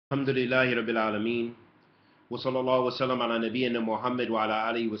Alhamdulillahi Rabbil Alameen. Wa sallallahu wa sallam ala nabiyyina Muhammad wa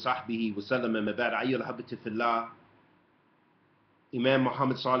ala alihi wa sahbihi wa sallam amma ba'd. Ayyuhal habati fillah. Imam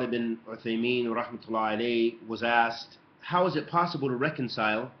Muhammad Salih bin Uthaimeen rahmatullahi alayhi was asked, how is it possible to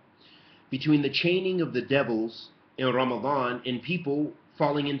reconcile between the chaining of the devils in Ramadan and people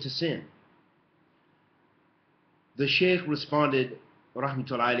falling into sin? The Shaikh responded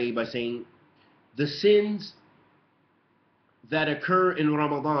rahmatullahi alayhi by saying, the sins that occur in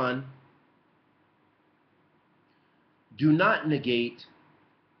Ramadan do not negate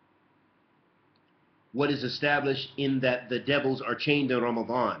what is established in that the devils are chained in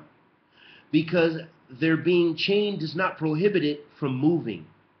Ramadan, because their being chained does not prohibit it from moving.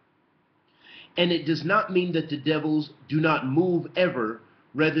 And it does not mean that the devils do not move ever,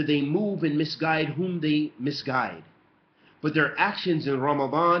 rather they move and misguide whom they misguide. But their actions in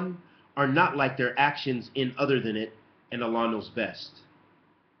Ramadan are not like their actions in other than it, and Allah knows best.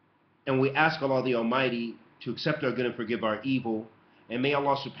 And we ask Allah the Almighty to accept our good and forgive our evil, and may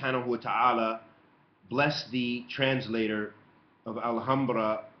Allah subhanahu wa ta'ala bless the translator of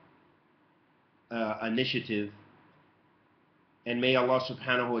Alhambra initiative, and may Allah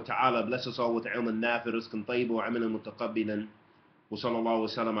subhanahu wa ta'ala bless us all with ilman nafi, rizqan tayyib, wa amalan mutaqabbilan, wa sallallahu wa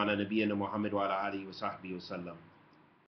sallam ala nabiyyina Muhammad wa ala alihi wa sahbihi wa sallam.